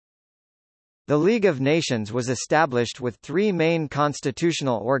The League of Nations was established with three main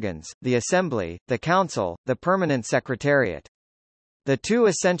constitutional organs, the Assembly, the Council, the Permanent Secretariat. The two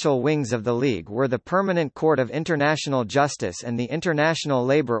essential wings of the League were the Permanent Court of International Justice and the International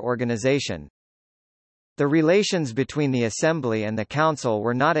Labour Organization. The relations between the Assembly and the Council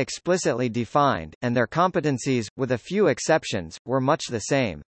were not explicitly defined, and their competencies, with a few exceptions, were much the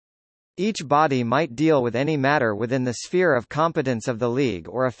same. Each body might deal with any matter within the sphere of competence of the League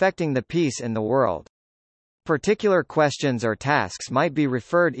or affecting the peace in the world. Particular questions or tasks might be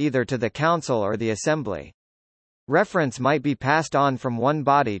referred either to the Council or the Assembly. Reference might be passed on from one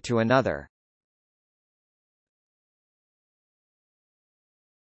body to another.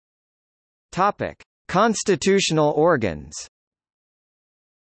 Topic: Constitutional organs.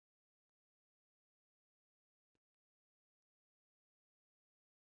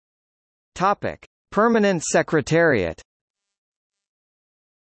 Topic: Permanent Secretariat.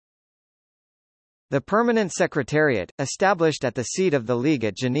 The Permanent Secretariat, established at the seat of the League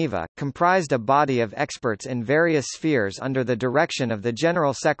at Geneva, comprised a body of experts in various spheres under the direction of the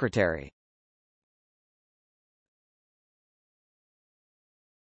General Secretary.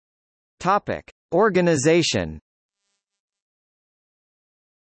 Topic: Organization.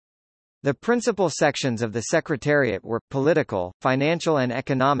 The principal sections of the Secretariat were, political, financial and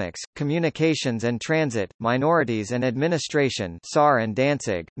economics, communications and transit, minorities and administration Saar and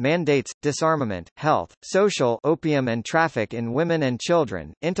Danzig, mandates, disarmament, health, social opium and traffic in women and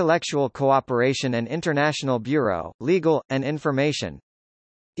children, intellectual cooperation and international bureau, legal, and information.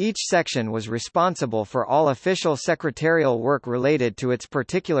 Each section was responsible for all official secretarial work related to its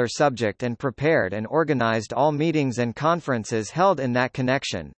particular subject and prepared and organized all meetings and conferences held in that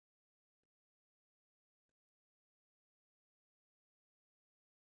connection.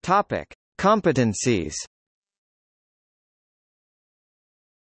 Topic: Competencies.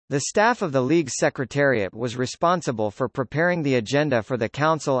 The staff of the League's Secretariat was responsible for preparing the agenda for the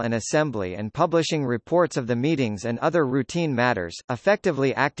Council and Assembly and publishing reports of the meetings and other routine matters,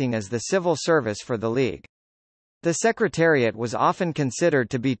 effectively acting as the civil service for the League. The Secretariat was often considered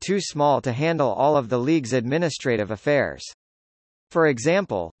to be too small to handle all of the League's administrative affairs. For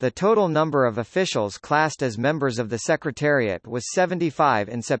example, the total number of officials classed as members of the Secretariat was 75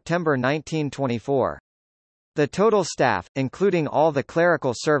 in September 1924. The total staff, including all the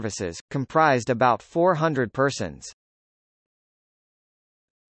clerical services, comprised about 400 persons.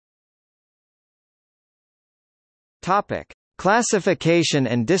 Topic: Classification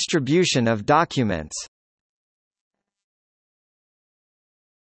and distribution of documents.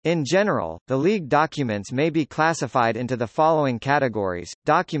 In general, the League documents may be classified into the following categories: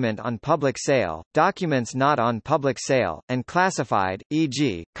 document on public sale, documents not on public sale, and classified,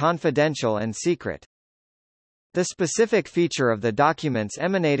 e.g., confidential and secret. The specific feature of the documents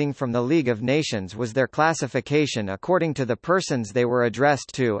emanating from the League of Nations was their classification according to the persons they were addressed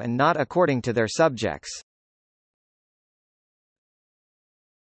to and not according to their subjects.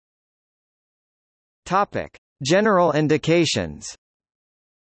 Topic: General indications.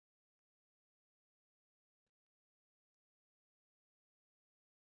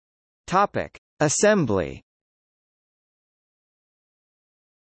 Topic: Assembly.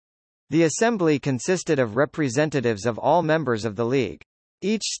 The Assembly consisted of representatives of all members of the League.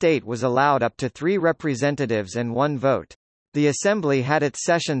 Each state was allowed up to 3 representatives and 1 vote. The Assembly had its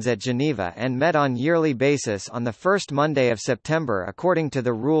sessions at Geneva and met on yearly basis on the first Monday of September according to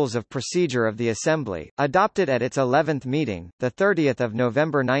the Rules of Procedure of the Assembly, adopted at its 11th meeting, 30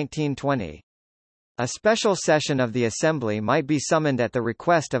 November 1920. A special session of the Assembly might be summoned at the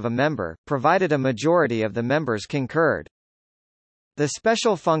request of a member, provided a majority of the members concurred. The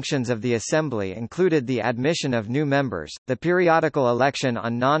special functions of the Assembly included the admission of new members, the periodical election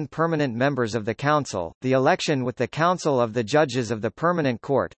on non-permanent members of the Council, the election with the Council of the Judges of the Permanent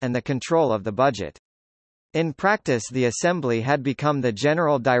Court, and the control of the budget. In practice, the Assembly had become the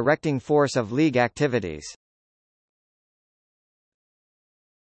general directing force of League activities.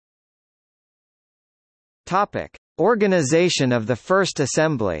 Topic: Organization of the First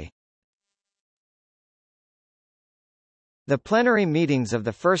Assembly. The plenary meetings of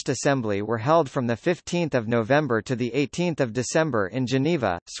the First Assembly were held from 15 November to 18 December in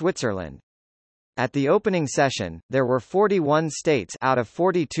Geneva, Switzerland. At the opening session, there were 41 states out of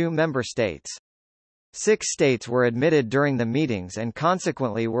 42 member states. 6 states were admitted during the meetings and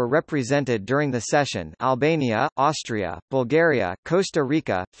consequently were represented during the session: Albania, Austria, Bulgaria, Costa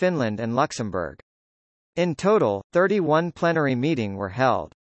Rica, Finland and Luxembourg. In total, 31 plenary meetings were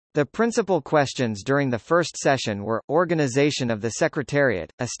held. The principal questions during the first session were, organization of the Secretariat,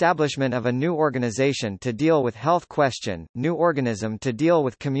 establishment of a new organization to deal with health question, new organism to deal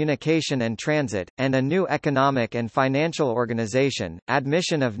with communication and transit, and a new economic and financial organization,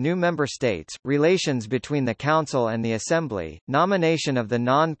 admission of new member states, relations between the Council and the Assembly, nomination of the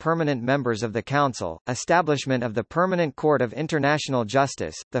non-permanent members of the Council, establishment of the Permanent Court of International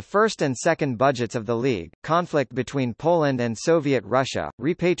Justice, the first and second budgets of the League, conflict between Poland and Soviet Russia,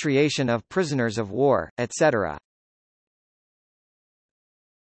 repatriation of prisoners of war, etc.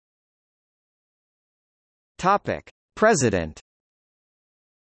 Topic: President.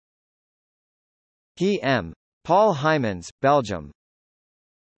 He M. Paul Heymans, Belgium.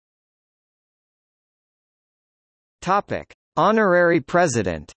 Topic: Honorary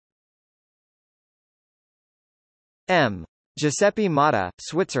President. M. Giuseppe Motta,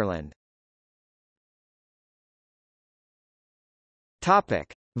 Switzerland.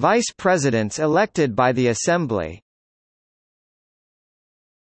 Topic: Vice Presidents elected by the Assembly.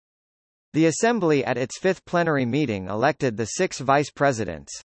 The Assembly at its fifth plenary meeting elected the 6 Vice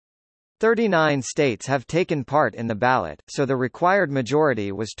Presidents. 39 states have taken part in the ballot, so the required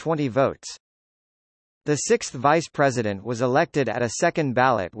majority was 20 votes. The 6th Vice President was elected at a second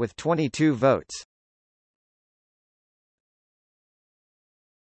ballot with 22 votes.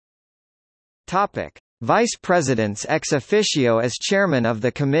 Topic: Vice Presidents ex officio as chairman of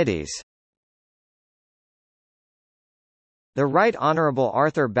the committees. The Right Honourable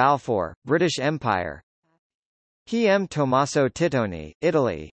Arthur Balfour, British Empire. He M. Tommaso Tittoni,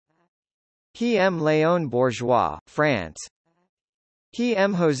 Italy. He M. Léon Bourgeois, France. He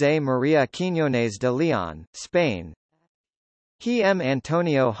M. José María Quiñones de León, Spain. He M.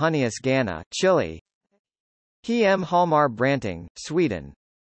 Antonio Hunius Gana, Chile. He M. Hjalmar Branting, Sweden.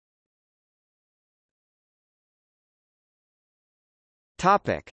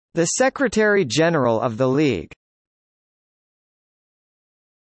 Topic: The Secretary-General of the League.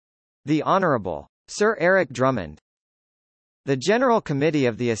 The Honourable Sir Eric Drummond. The General Committee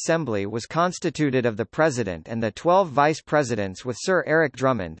of the Assembly was constituted of the President and the 12 Vice Presidents with Sir Eric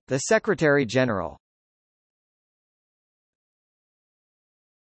Drummond, the Secretary-General.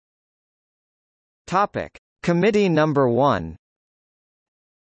 Topic: Committee No.1.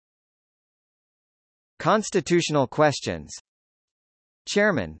 Constitutional questions.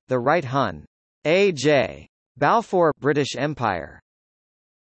 Chairman, the Right Hon. A.J. Balfour, British Empire.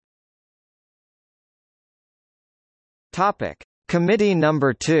 Topic: Committee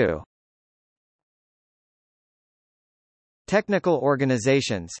No.2. Technical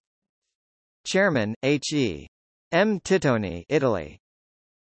organizations. Chairman, H.E. M. Tittoni, Italy.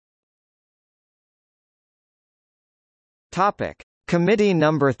 Topic: Committee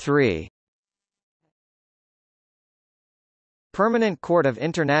No.3. Permanent Court of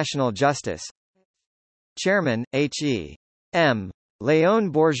International Justice. Chairman, H.E. M.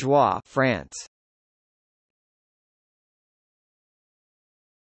 Léon Bourgeois, France.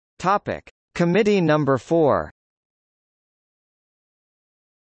 Topic: Committee No.4.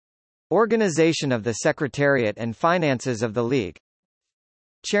 Organization of the Secretariat and Finances of the League.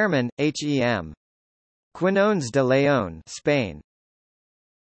 Chairman, H.E.M. Quiñones de León, Spain.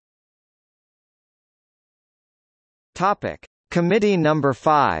 Topic: Committee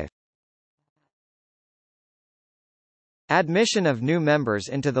No.5. Admission of new members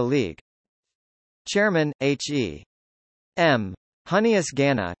into the League. Chairman, H.E. M. Hunius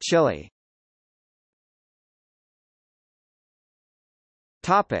Gana, Chile.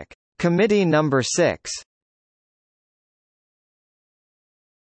 Topic: Committee No.6.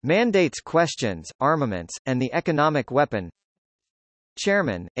 Mandates questions, armaments, and the economic weapon.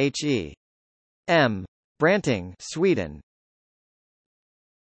 Chairman, H.E. M. Branting, Sweden.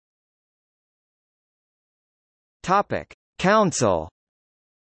 Topic: Council.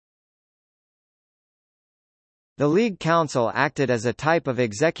 The League Council acted as a type of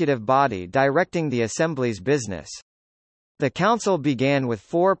executive body directing the Assembly's business. The Council began with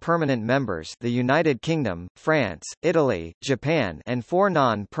 4 permanent members, the United Kingdom, France, Italy, Japan, and 4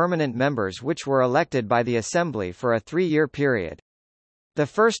 non-permanent members which were elected by the Assembly for a 3-year period. The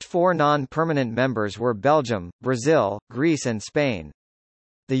first 4 non-permanent members were Belgium, Brazil, Greece and Spain.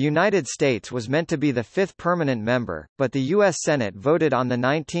 The United States was meant to be the 5th permanent member, but the U.S. Senate voted on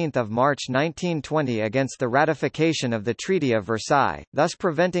 19 March 1920 against the ratification of the Treaty of Versailles, thus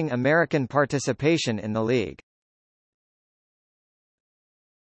preventing American participation in the League.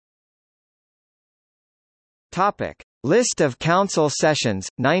 Topic: List of Council sessions,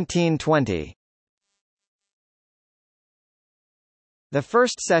 1920. The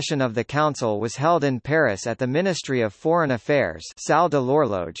first session of the Council was held in Paris at the Ministry of Foreign Affairs Salle de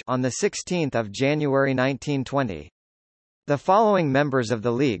l'Horloge on 16 January 1920. The following members of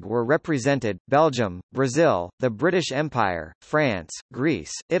the League were represented: Belgium, Brazil, the British Empire, France,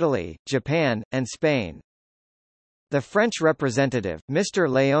 Greece, Italy, Japan, and Spain. The French representative, Mr.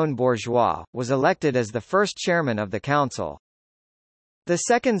 Léon Bourgeois, was elected as the first chairman of the Council. The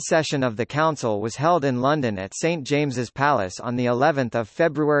second session of the Council was held in London at St James's Palace on the 11th of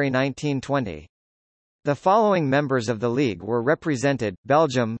February 1920. The following members of the League were represented: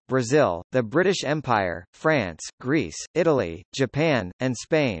 Belgium, Brazil, the British Empire, France, Greece, Italy, Japan, and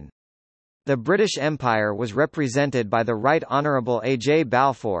Spain. The British Empire was represented by the Right Honourable A.J.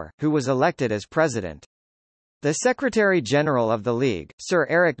 Balfour, who was elected as president. The Secretary-General of the League, Sir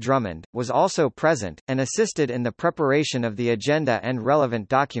Eric Drummond, was also present, and assisted in the preparation of the agenda and relevant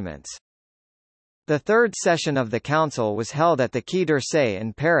documents. The third session of the Council was held at the Quai d'Orsay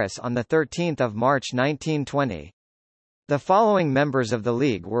in Paris on 13 March 1920. The following members of the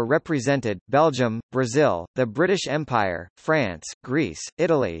League were represented: Belgium, Brazil, the British Empire, France, Greece,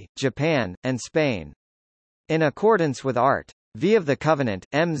 Italy, Japan, and Spain. In accordance with Art. V of the Covenant,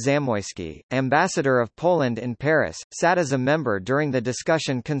 M. Zamoyski, ambassador of Poland in Paris, sat as a member during the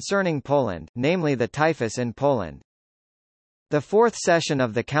discussion concerning Poland, namely the typhus in Poland. The fourth session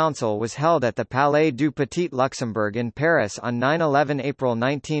of the Council was held at the Palais du Petit Luxembourg in Paris on 9–11 April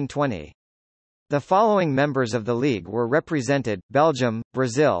 1920. The following members of the League were represented: Belgium,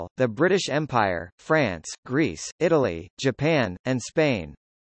 Brazil, the British Empire, France, Greece, Italy, Japan, and Spain.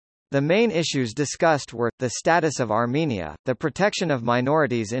 The main issues discussed were, the status of Armenia, the protection of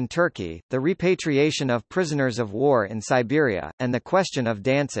minorities in Turkey, the repatriation of prisoners of war in Siberia, and the question of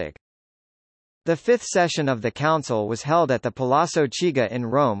Danzig. The fifth session of the Council was held at the Palazzo Chigi in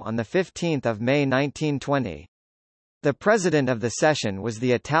Rome on 15 May 1920. The president of the session was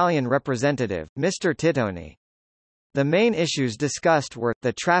the Italian representative, Mr. Tittoni. The main issues discussed were,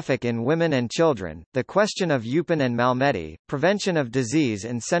 the traffic in women and children, the question of Eupen and Malmedy, prevention of disease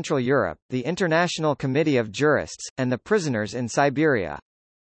in Central Europe, the International Committee of Jurists, and the prisoners in Siberia.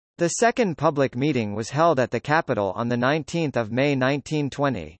 The second public meeting was held at the capital on 19 May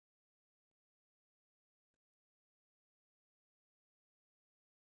 1920.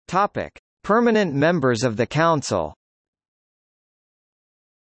 Topic: Permanent members of the Council.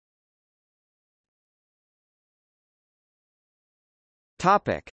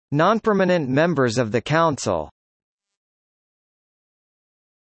 Topic: Non-permanent members of the Council.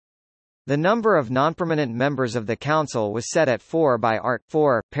 The number of non-permanent members of the Council was set at 4 by Art.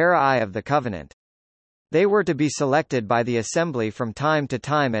 4, para I of the Covenant. They were to be selected by the Assembly from time to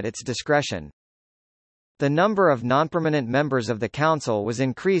time at its discretion. The number of non-permanent members of the Council was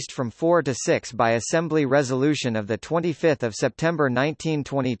increased from 4 to 6 by Assembly Resolution of 25 September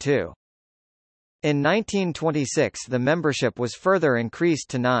 1922. In 1926 the membership was further increased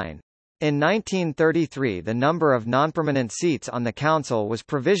to 9. In 1933 the number of non-permanent seats on the Council was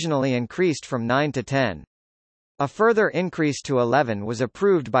provisionally increased from 9 to 10. A further increase to 11 was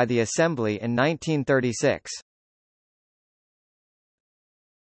approved by the Assembly in 1936.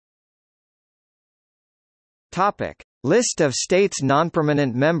 Topic: List of states'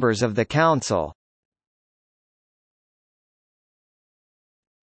 non-permanent members of the Council.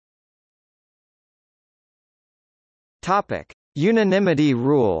 Topic: Unanimity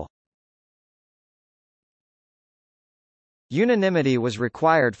rule. Unanimity was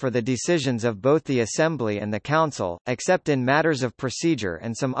required for the decisions of both the Assembly and the Council, except in matters of procedure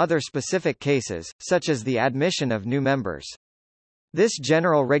and some other specific cases, such as the admission of new members. This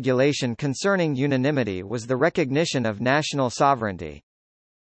general regulation concerning unanimity was the recognition of national sovereignty.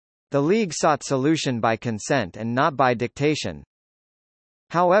 The League sought solution by consent and not by dictation.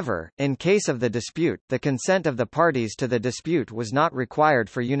 However, in case of the dispute, the consent of the parties to the dispute was not required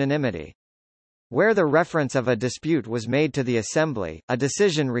for unanimity. Where the reference of a dispute was made to the Assembly, a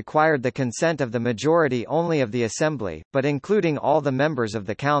decision required the consent of the majority only of the Assembly, but including all the members of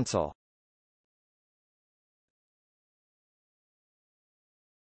the Council.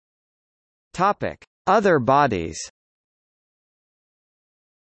 Topic: Other bodies.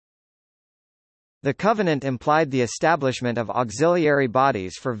 The Covenant implied the establishment of auxiliary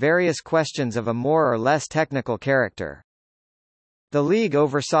bodies for various questions of a more or less technical character. The League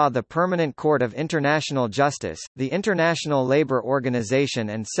oversaw the Permanent Court of International Justice, the International Labour Organization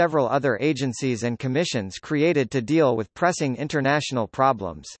and several other agencies and commissions created to deal with pressing international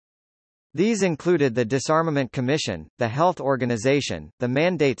problems. These included the Disarmament Commission, the Health Organization, the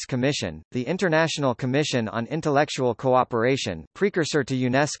Mandates Commission, the International Commission on Intellectual Cooperation, precursor to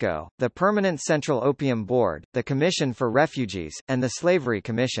UNESCO, the Permanent Central Opium Board, the Commission for Refugees, and the Slavery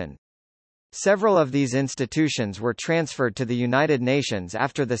Commission. Several of these institutions were transferred to the United Nations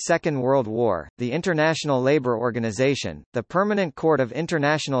after the Second World War, the International Labour Organization, the Permanent Court of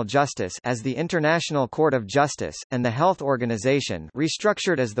International Justice as the International Court of Justice, and the Health Organization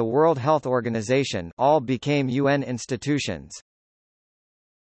restructured as the World Health Organization all became UN institutions.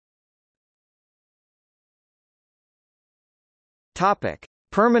 Topic: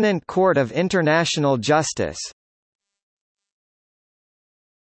 Permanent Court of International Justice.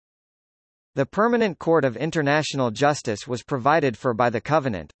 The Permanent Court of International Justice was provided for by the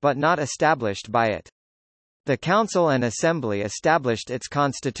Covenant, but not established by it. The Council and Assembly established its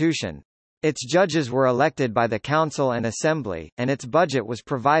constitution. Its judges were elected by the Council and Assembly, and its budget was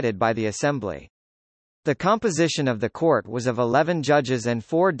provided by the Assembly. The composition of the court was of 11 judges and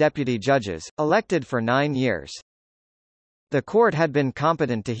 4 deputy judges, elected for 9 years. The court had been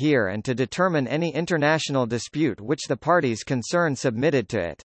competent to hear and to determine any international dispute which the parties concerned submitted to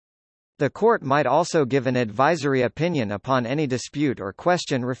it. The court might also give an advisory opinion upon any dispute or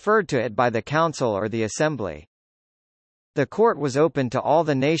question referred to it by the Council or the Assembly. The court was open to all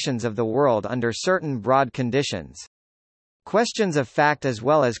the nations of the world under certain broad conditions. Questions of fact as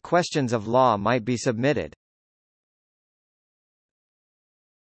well as questions of law might be submitted.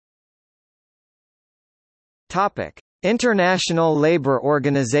 Topic: International Labour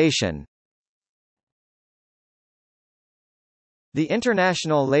Organization. The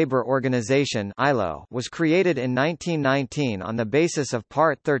International Labour Organization (ILO) was created in 1919 on the basis of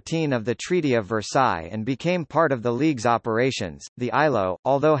Part 13 of the Treaty of Versailles and became part of the League's operations. The ILO,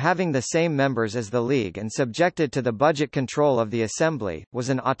 although having the same members as the League and subjected to the budget control of the Assembly, was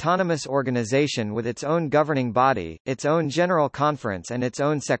an autonomous organization with its own governing body, its own General Conference and its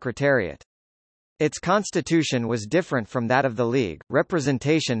own Secretariat. Its constitution was different from that of the League.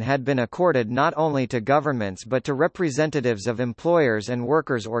 Representation had been accorded not only to governments but to representatives of employers and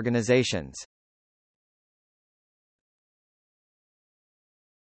workers' organizations.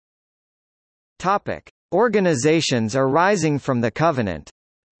 Topic: Organizations arising from the Covenant.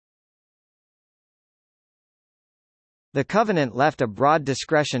 The Covenant left a broad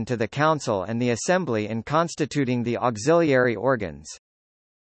discretion to the Council and the Assembly in constituting the auxiliary organs.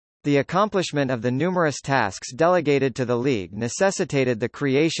 The accomplishment of the numerous tasks delegated to the League necessitated the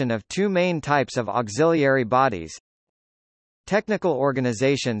creation of 2 main types of auxiliary bodies: technical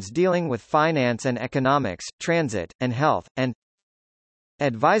organizations dealing with finance and economics, transit, and health, and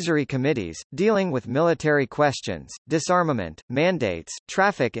advisory committees, dealing with military questions, disarmament, mandates,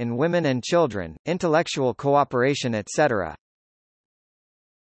 traffic in women and children, intellectual cooperation etc.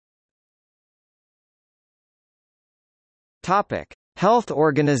 Topic: Health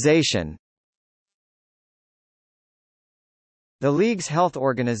Organization. The League's health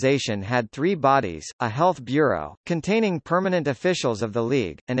organization had 3 bodies: a health bureau, containing permanent officials of the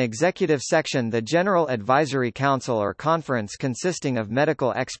League, an executive section, the General Advisory Council or Conference consisting of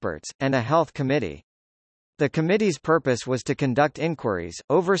medical experts, and a health committee. The committee's purpose was to conduct inquiries,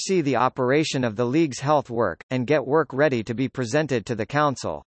 oversee the operation of the League's health work, and get work ready to be presented to the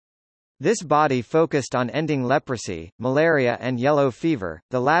Council. This body focused on ending leprosy, malaria and yellow fever,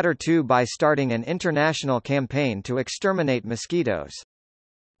 the latter 2 by starting an international campaign to exterminate mosquitoes.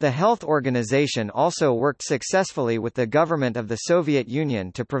 The health organization also worked successfully with the government of the Soviet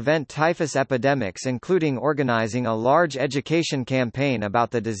Union to prevent typhus epidemics, including organizing a large education campaign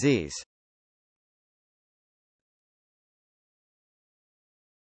about the disease.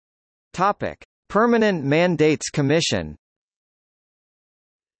 Topic: Permanent Mandates Commission.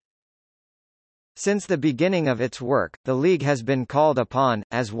 Since the beginning of its work, the League has been called upon,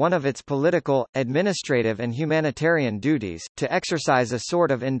 as one of its political, administrative and humanitarian duties, to exercise a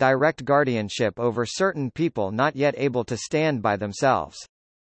sort of indirect guardianship over certain people not yet able to stand by themselves.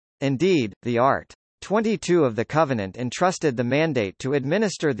 Indeed, the Art. 22 of the Covenant entrusted the mandate to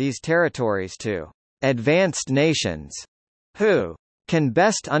administer these territories to advanced nations, who can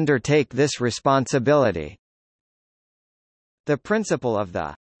best undertake this responsibility. The principle of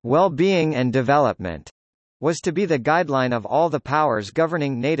the well-being and development was to be the guideline of all the powers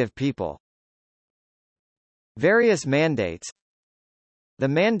governing native people. Various mandates: the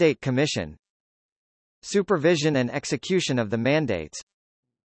Mandate Commission, supervision and execution of the mandates,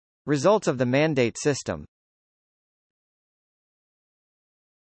 results of the mandate system.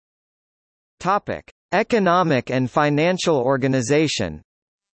 Topic: Economic and financial organization.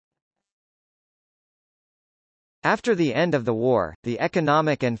 After the end of the war, the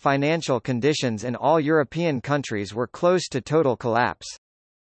economic and financial conditions in all European countries were close to total collapse.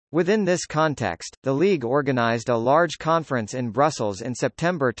 Within this context, the League organized a large conference in Brussels in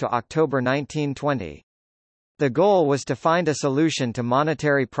September to October 1920. The goal was to find a solution to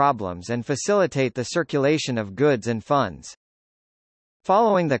monetary problems and facilitate the circulation of goods and funds.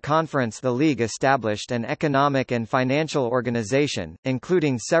 Following the conference, the League established an economic and financial organization,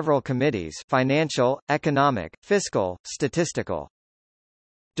 including several committees: financial, economic, fiscal, statistical.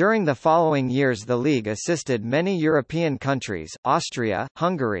 During the following years, the League assisted many European countries: Austria,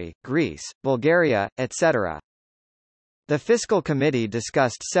 Hungary, Greece, Bulgaria, etc. The Fiscal Committee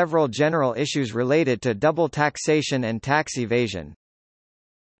discussed several general issues related to double taxation and tax evasion.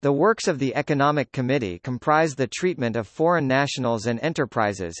 The works of the Economic Committee comprise the treatment of foreign nationals and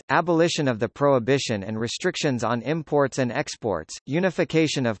enterprises, abolition of the prohibition and restrictions on imports and exports,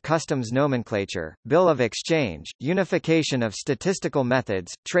 unification of customs nomenclature, bill of exchange, unification of statistical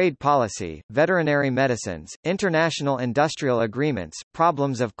methods, trade policy, veterinary medicines, international industrial agreements,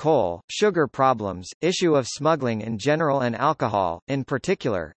 problems of coal, sugar problems, issue of smuggling in general and alcohol, in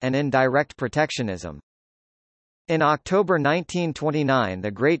particular, and indirect protectionism. In October 1929,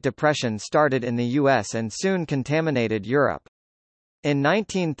 the Great Depression started in the U.S. and soon contaminated Europe. In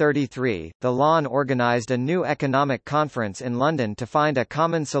 1933, the LON organized a new economic conference in London to find a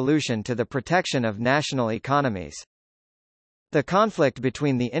common solution to the protection of national economies. The conflict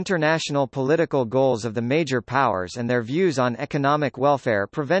between the international political goals of the major powers and their views on economic welfare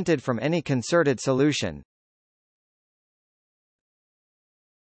prevented from any concerted solution.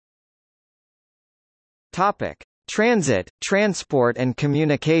 Topic: Transit, transport and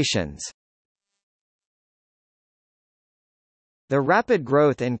communications. The rapid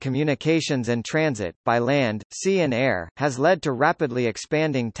growth in communications and transit, by land, sea and air, has led to rapidly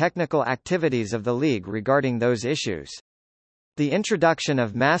expanding technical activities of the League regarding those issues. The introduction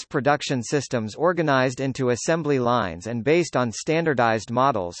of mass production systems organized into assembly lines and based on standardized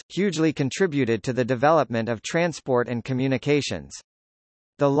models, hugely contributed to the development of transport and communications.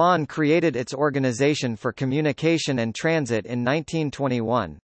 The LON created its Organization for Communication and Transit in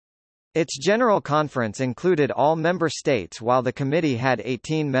 1921. Its General Conference included all member states while the committee had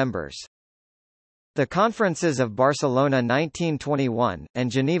 18 members. The conferences of Barcelona 1921, and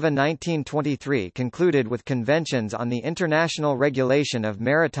Geneva 1923 concluded with conventions on the international regulation of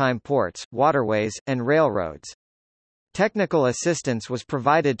maritime ports, waterways, and railroads. Technical assistance was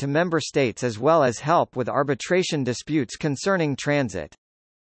provided to member states as well as help with arbitration disputes concerning transit.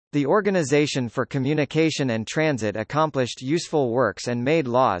 The Organization for Communication and Transit accomplished useful works and made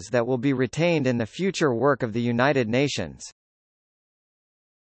laws that will be retained in the future work of the United Nations.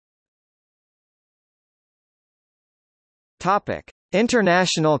 Topic: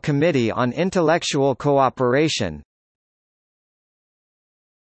 International Committee on Intellectual Cooperation.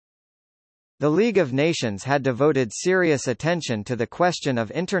 The League of Nations had devoted serious attention to the question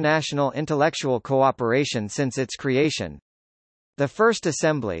of international intellectual cooperation since its creation. The First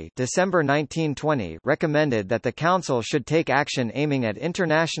Assembly, December 1920, recommended that the Council should take action aiming at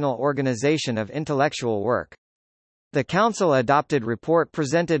international organization of intellectual work. The Council adopted report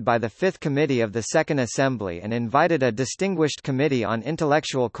presented by the Fifth Committee of the Second Assembly and invited a distinguished committee on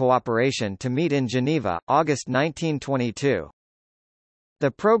intellectual cooperation to meet in Geneva, August 1922. The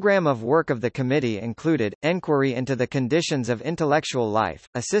program of work of the committee included, enquiry into the conditions of intellectual life,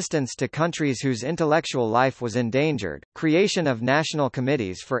 assistance to countries whose intellectual life was endangered, creation of national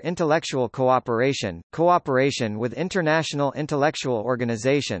committees for intellectual cooperation, cooperation with international intellectual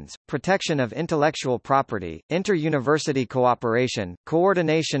organizations, protection of intellectual property, inter-university cooperation,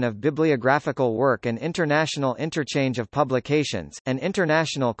 coordination of bibliographical work and international interchange of publications, and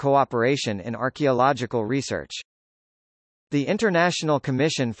international cooperation in archaeological research. The International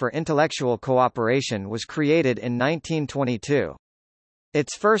Commission for Intellectual Cooperation was created in 1922.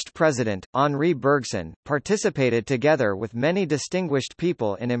 Its first president, Henri Bergson, participated together with many distinguished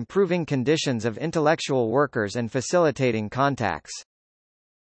people in improving conditions of intellectual workers and facilitating contacts.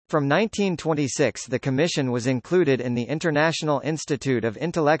 From 1926 the Commission was included in the International Institute of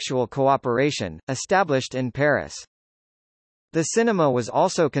Intellectual Cooperation, established in Paris. The cinema was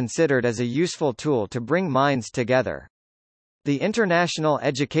also considered as a useful tool to bring minds together. The International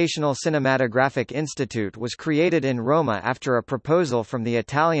Educational Cinematographic Institute was created in Roma after a proposal from the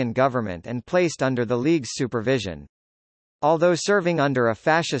Italian government and placed under the League's supervision. Although serving under a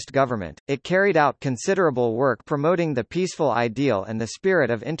fascist government, it carried out considerable work promoting the peaceful ideal and the spirit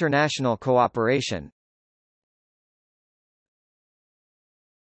of international cooperation.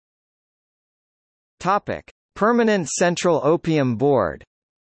 Topic: Permanent Central Opium Board.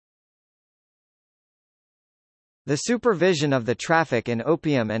 The supervision of the traffic in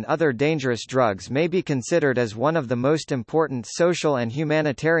opium and other dangerous drugs may be considered as one of the most important social and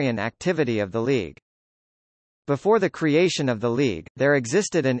humanitarian activity of the League. Before the creation of the League, there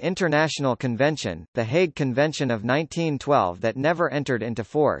existed an international convention, the Hague Convention of 1912, that never entered into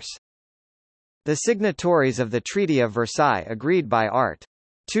force. The signatories of the Treaty of Versailles agreed by Art.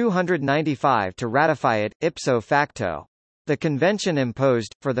 295 to ratify it, ipso facto. The convention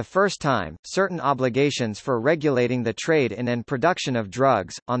imposed, for the first time, certain obligations for regulating the trade in and production of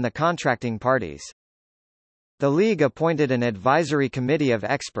drugs, on the contracting parties. The League appointed an advisory committee of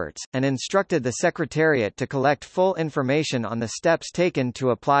experts, and instructed the Secretariat to collect full information on the steps taken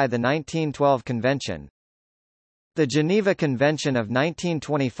to apply the 1912 Convention. The Geneva Convention of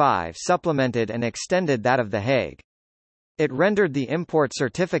 1925 supplemented and extended that of The Hague. It rendered the import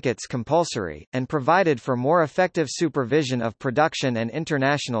certificates compulsory, and provided for more effective supervision of production and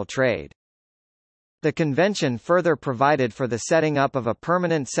international trade. The convention further provided for the setting up of a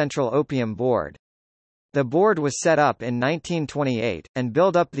permanent Central Opium Board. The board was set up in 1928, and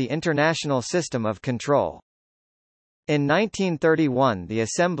built up the international system of control. In 1931 the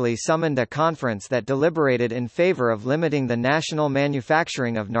Assembly summoned a conference that deliberated in favor of limiting the national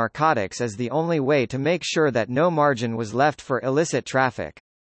manufacturing of narcotics as the only way to make sure that no margin was left for illicit traffic.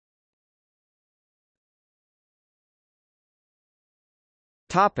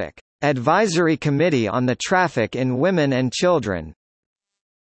 Topic: Advisory Committee on the Traffic in Women and Children.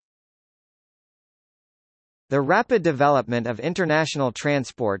 The rapid development of international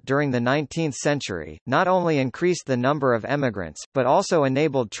transport during the 19th century, not only increased the number of emigrants, but also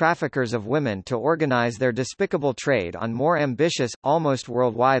enabled traffickers of women to organize their despicable trade on more ambitious, almost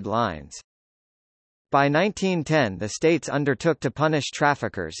worldwide lines. By 1910 the states undertook to punish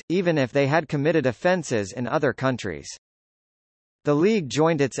traffickers, even if they had committed offences in other countries. The League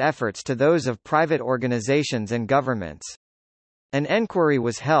joined its efforts to those of private organizations and governments. An enquiry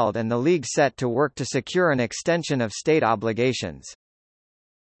was held and the League set to work to secure an extension of state obligations.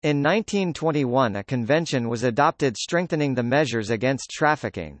 In 1921 a convention was adopted strengthening the measures against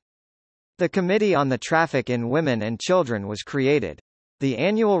trafficking. The Committee on the Traffic in Women and Children was created. The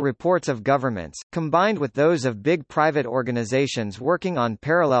annual reports of governments, combined with those of big private organizations working on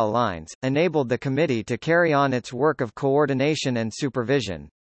parallel lines, enabled the committee to carry on its work of coordination and supervision.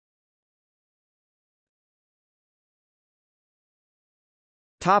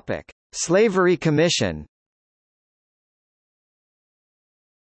 Topic: Slavery Commission.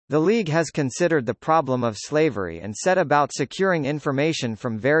 The League has considered the problem of slavery and set about securing information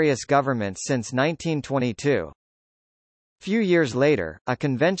from various governments since 1922. Few years later, a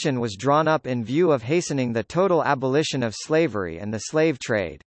convention was drawn up in view of hastening the total abolition of slavery and the slave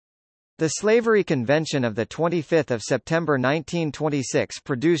trade. The Slavery Convention of 25 September 1926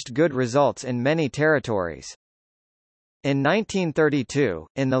 produced good results in many territories. In 1932,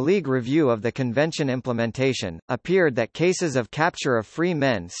 in the League Review of the Convention implementation, appeared that cases of capture of free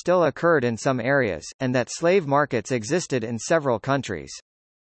men still occurred in some areas, and that slave markets existed in several countries.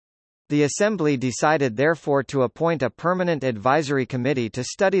 The Assembly decided therefore to appoint a permanent advisory committee to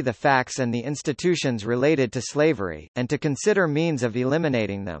study the facts and the institutions related to slavery, and to consider means of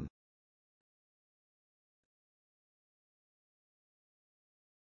eliminating them.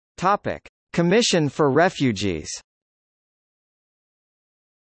 Topic: Commission for Refugees.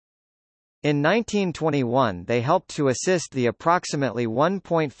 In 1921 they helped to assist the approximately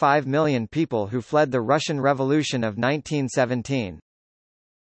 1.5 million people who fled the Russian Revolution of 1917.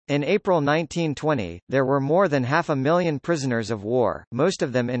 In April 1920, there were more than 500,000 prisoners of war, most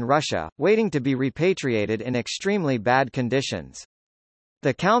of them in Russia, waiting to be repatriated in extremely bad conditions.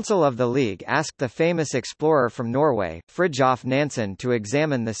 The Council of the League asked the famous explorer from Norway, Fridtjof Nansen, to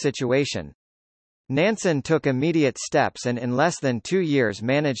examine the situation. Nansen took immediate steps and in less than 2 years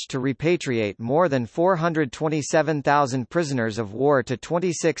managed to repatriate more than 427,000 prisoners of war to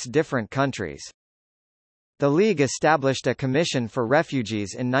 26 different countries. The League established a Commission for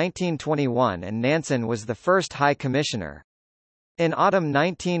Refugees in 1921 and Nansen was the first High Commissioner. In autumn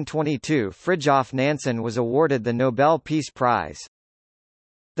 1922 Fridtjof Nansen was awarded the Nobel Peace Prize.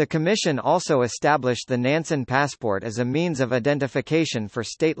 The Commission also established the Nansen Passport as a means of identification for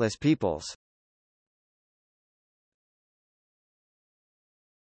stateless peoples.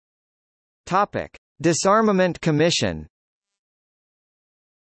 Topic: Disarmament Commission.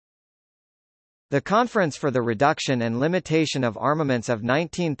 The Conference for the Reduction and Limitation of Armaments of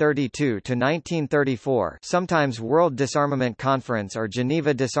 1932 to 1934, sometimes World Disarmament Conference or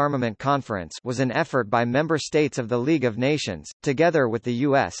Geneva Disarmament Conference, was an effort by member states of the League of Nations, together with the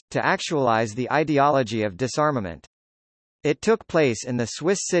US, to actualize the ideology of disarmament. It took place in the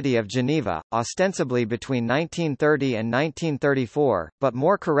Swiss city of Geneva, ostensibly between 1930 and 1934, but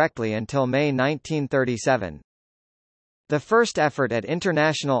more correctly until May 1937. The first effort at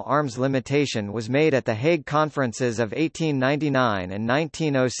international arms limitation was made at the Hague Conferences of 1899 and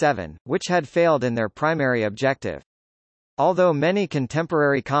 1907, which had failed in their primary objective. Although many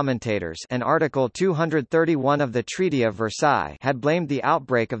contemporary commentators and Article 231 of the Treaty of Versailles had blamed the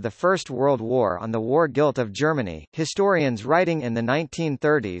outbreak of the First World War on the war guilt of Germany, historians writing in the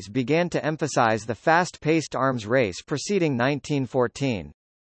 1930s began to emphasize the fast-paced arms race preceding 1914.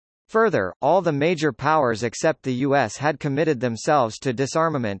 Further, all the major powers except the U.S. had committed themselves to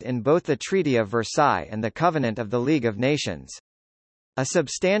disarmament in both the Treaty of Versailles and the Covenant of the League of Nations. A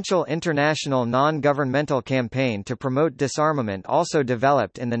substantial international non-governmental campaign to promote disarmament also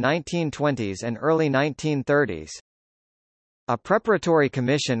developed in the 1920s and early 1930s. A preparatory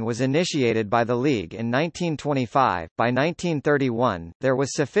commission was initiated by the League in 1925. By 1931, there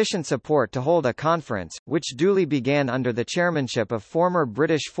was sufficient support to hold a conference, which duly began under the chairmanship of former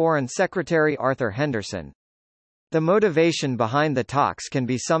British Foreign Secretary Arthur Henderson. The motivation behind the talks can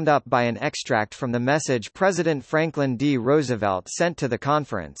be summed up by an extract from the message President Franklin D. Roosevelt sent to the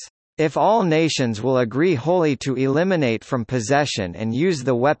conference. If all nations will agree wholly to eliminate from possession and use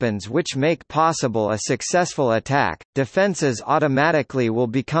the weapons which make possible a successful attack, defenses automatically will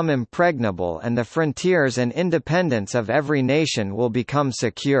become impregnable and the frontiers and independence of every nation will become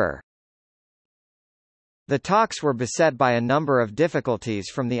secure. The talks were beset by a number of difficulties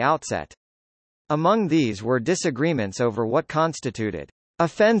from the outset. Among these were disagreements over what constituted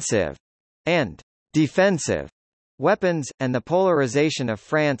offensive and defensive weapons, and the polarization of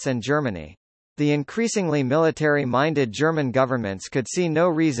France and Germany. The increasingly military-minded German governments could see no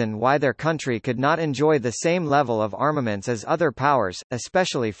reason why their country could not enjoy the same level of armaments as other powers,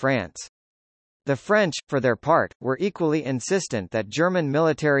 especially France. The French, for their part, were equally insistent that German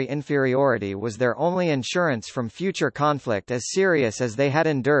military inferiority was their only insurance from future conflict as serious as they had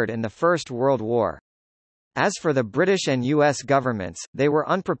endured in the First World War. As for the British and U.S. governments, they were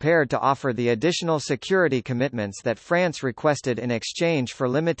unprepared to offer the additional security commitments that France requested in exchange for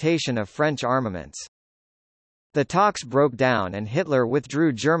limitation of French armaments. The talks broke down and Hitler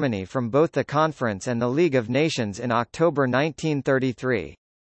withdrew Germany from both the conference and the League of Nations in October 1933.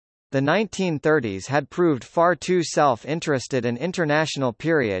 The 1930s had proved far too self-interested an international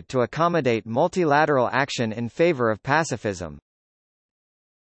period to accommodate multilateral action in favor of pacifism.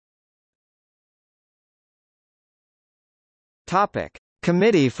 Topic: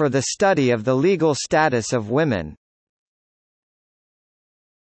 Committee for the Study of the Legal Status of Women.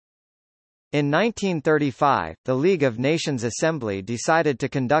 In 1935, the League of Nations Assembly decided to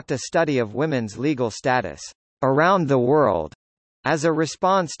conduct a study of women's legal status around the world, as a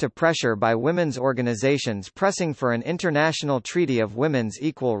response to pressure by women's organizations pressing for an international treaty of women's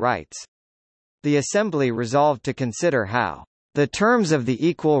equal rights. The Assembly resolved to consider how the terms of the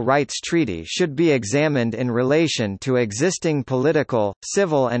Equal Rights Treaty should be examined in relation to existing political,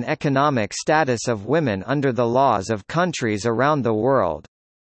 civil and economic status of women under the laws of countries around the world.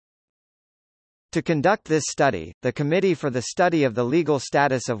 To conduct this study, the Committee for the Study of the Legal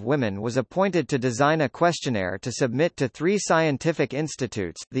Status of Women was appointed to design a questionnaire to submit to three scientific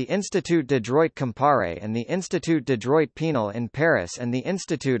institutes, the Institut de Droit Comparé and the Institut de Droit Pénal in Paris and the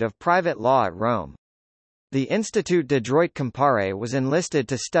Institute of Private Law at Rome. The Institut de Droit Comparé was enlisted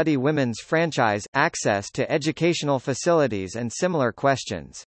to study women's franchise, access to educational facilities and similar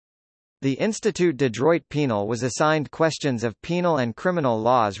questions. The Institut de Droit Pénal was assigned questions of penal and criminal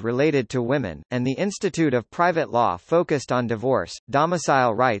laws related to women, and the Institute of Private Law focused on divorce,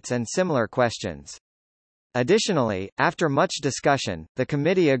 domicile rights and similar questions. Additionally, after much discussion, the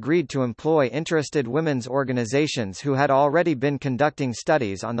committee agreed to employ interested women's organizations who had already been conducting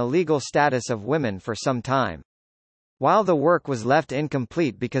studies on the legal status of women for some time. While the work was left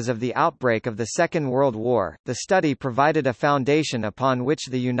incomplete because of the outbreak of the Second World War, the study provided a foundation upon which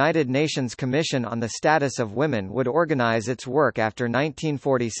the United Nations Commission on the Status of Women would organize its work after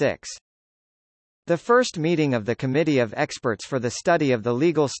 1946. The first meeting of the Committee of Experts for the Study of the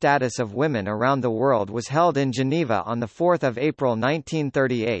Legal Status of Women around the world was held in Geneva on 4 April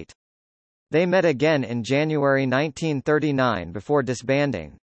 1938. They met again in January 1939 before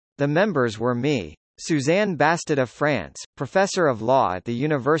disbanding. The members were me. Suzanne Bastet of France, Professor of Law at the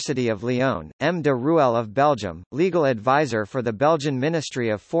University of Lyon, M. de Ruel of Belgium, Legal Advisor for the Belgian Ministry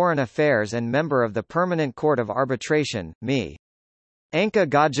of Foreign Affairs and member of the Permanent Court of Arbitration, me. Anka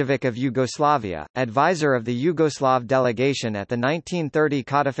Godjevic of Yugoslavia, advisor of the Yugoslav delegation at the 1930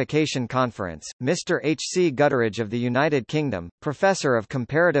 Codification Conference, Mr. H. C. Gutteridge of the United Kingdom, Professor of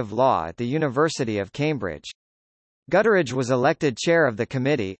Comparative Law at the University of Cambridge. Gutteridge was elected chair of the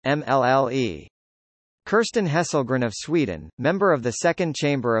committee, MLLE. Kirsten Hesselgren of Sweden, member of the Second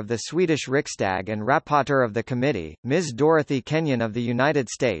Chamber of the Swedish Riksdag and rapporteur of the committee, Ms. Dorothy Kenyon of the United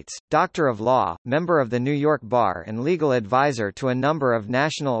States, Doctor of Law, member of the New York Bar and legal advisor to a number of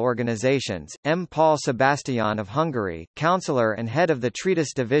national organizations, M. Paul Sebastian of Hungary, Counselor and head of the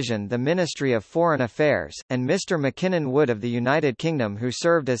Treatise Division the Ministry of Foreign Affairs, and Mr. Mackinnon Wood of the United Kingdom who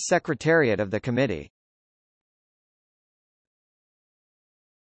served as Secretariat of the committee.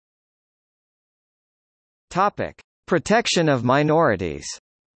 Topic: Protection of minorities.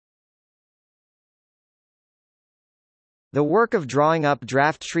 The work of drawing up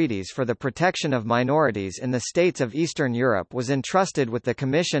draft treaties for the protection of minorities in the states of Eastern Europe was entrusted with the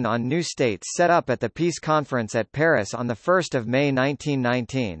Commission on New States set up at the Peace Conference at Paris on 1 May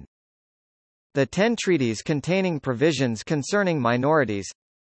 1919. The 10 treaties containing provisions concerning minorities.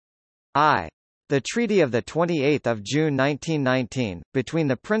 The Treaty of 28 June 1919, between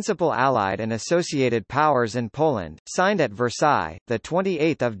the Principal Allied and Associated Powers and Poland, signed at Versailles,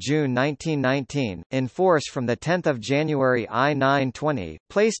 28 June 1919, in force from 10 January 1920,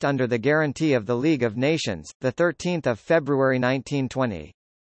 placed under the guarantee of the League of Nations, 13 February 1920.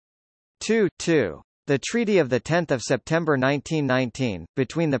 2. The Treaty of 10 September 1919,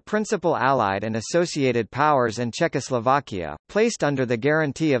 between the Principal Allied and Associated Powers and Czechoslovakia, placed under the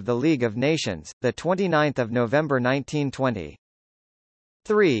guarantee of the League of Nations, 29 November 1920.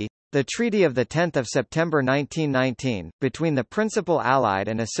 3. The Treaty of 10 September 1919, between the Principal Allied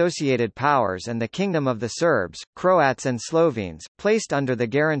and Associated Powers and the Kingdom of the Serbs, Croats and Slovenes, placed under the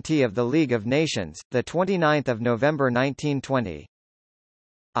guarantee of the League of Nations, 29 November 1920.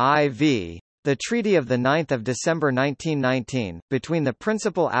 IV. The Treaty of 9 December 1919, between the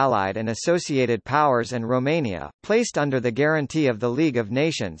Principal Allied and Associated Powers and Romania, placed under the guarantee of the League of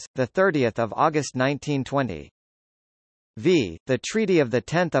Nations, 30 August 1920. V. The Treaty of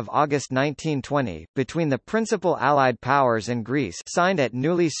 10 August 1920, between the Principal Allied Powers and Greece, signed at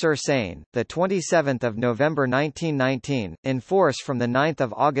Neuilly-sur-Seine, 27 November 1919, in force from 9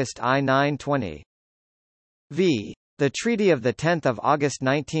 August 1920. V. The Treaty of 10 August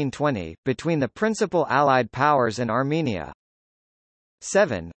 1920, between the Principal Allied Powers and Armenia.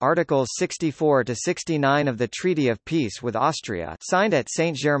 7. Articles 64–69 of the Treaty of Peace with Austria, signed at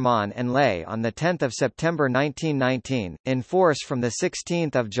Saint-Germain-en-Laye on 10 September 1919, in force from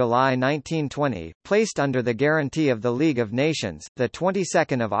 16 July 1920, placed under the guarantee of the League of Nations, 22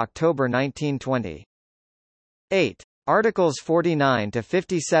 October 1920. 8. Articles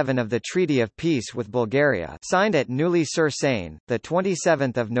 49–57 of the Treaty of Peace with Bulgaria, signed at Neuilly-sur-Seine,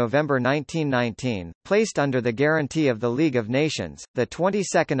 27 November 1919, placed under the guarantee of the League of Nations,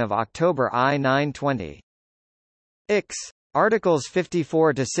 22 October 1920. Ix. Articles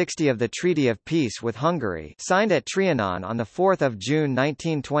 54–60 of the Treaty of Peace with Hungary, signed at Trianon on 4 June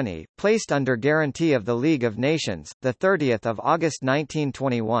 1920, placed under guarantee of the League of Nations, 30 August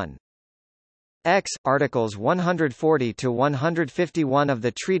 1921. X. Articles 140–151 of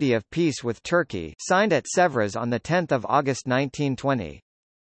the Treaty of Peace with Turkey, signed at Sèvres on 10 August 1920.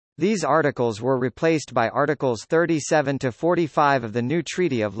 These articles were replaced by Articles 37–45 of the new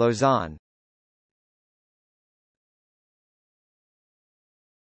Treaty of Lausanne.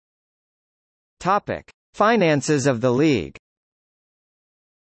 Topic: Finances of the League.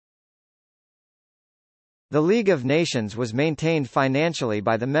 The League of Nations was maintained financially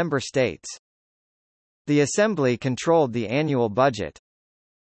by the member states. The Assembly controlled the annual budget.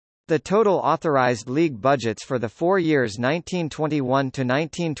 The total authorized League budgets for the 4 years 1921 to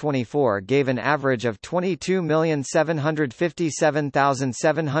 1924 gave an average of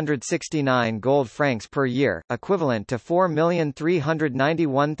 22,757,769 gold francs per year, equivalent to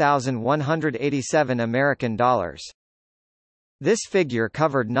 4,391,187 American dollars. This figure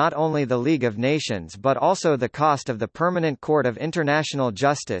covered not only the League of Nations but also the cost of the Permanent Court of International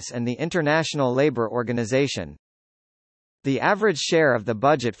Justice and the International Labour Organization. The average share of the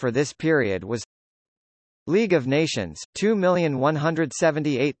budget for this period was League of Nations,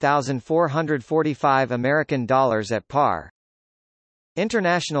 $2,178,445 American dollars at par.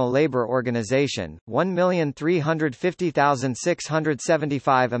 International Labour Organization,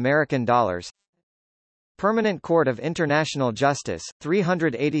 $1,350,675 American dollars. Permanent Court of International Justice,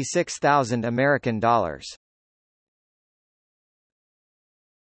 $386,000 American dollars.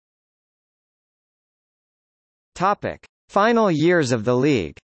 Topic: Final years of the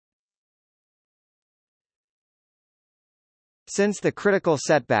League. Since the critical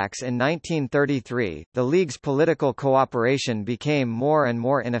setbacks in 1933, the League's political cooperation became more and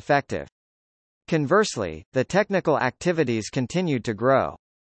more ineffective. Conversely, the technical activities continued to grow.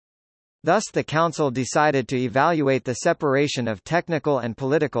 Thus the Council decided to evaluate the separation of technical and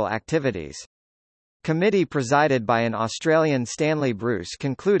political activities. Committee presided by an Australian Stanley Bruce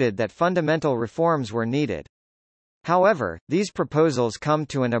concluded that fundamental reforms were needed. However, these proposals come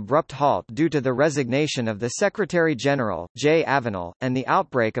to an abrupt halt due to the resignation of the Secretary-General, J. Avenel, and the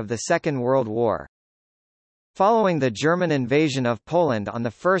outbreak of the Second World War. Following the German invasion of Poland on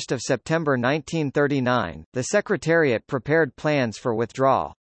 1 September 1939, the Secretariat prepared plans for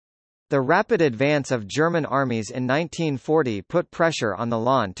withdrawal. The rapid advance of German armies in 1940 put pressure on the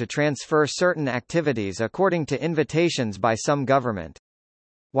LAN to transfer certain activities according to invitations by some government.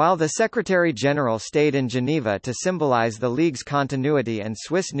 While the Secretary-General stayed in Geneva to symbolize the League's continuity and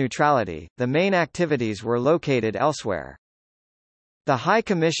Swiss neutrality, the main activities were located elsewhere. The High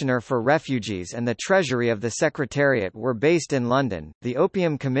Commissioner for Refugees and the Treasury of the Secretariat were based in London, the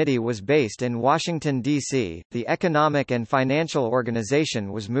Opium Committee was based in Washington, D.C., the Economic and Financial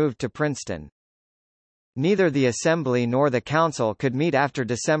Organization was moved to Princeton. Neither the Assembly nor the Council could meet after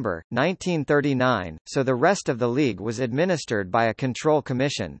December, 1939, so the rest of the League was administered by a control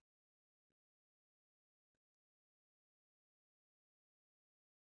commission.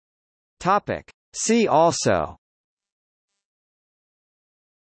 See also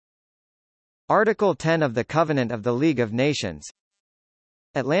Article 10 of the Covenant of the League of Nations,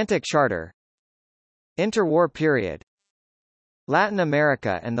 Atlantic Charter, Interwar period, Latin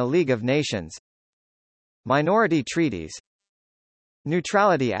America and the League of Nations, Minority Treaties,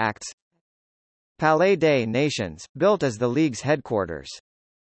 Neutrality Acts, Palais des Nations, built as the League's headquarters.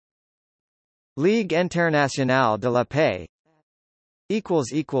 Ligue Internationale de la Paix.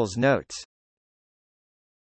 Notes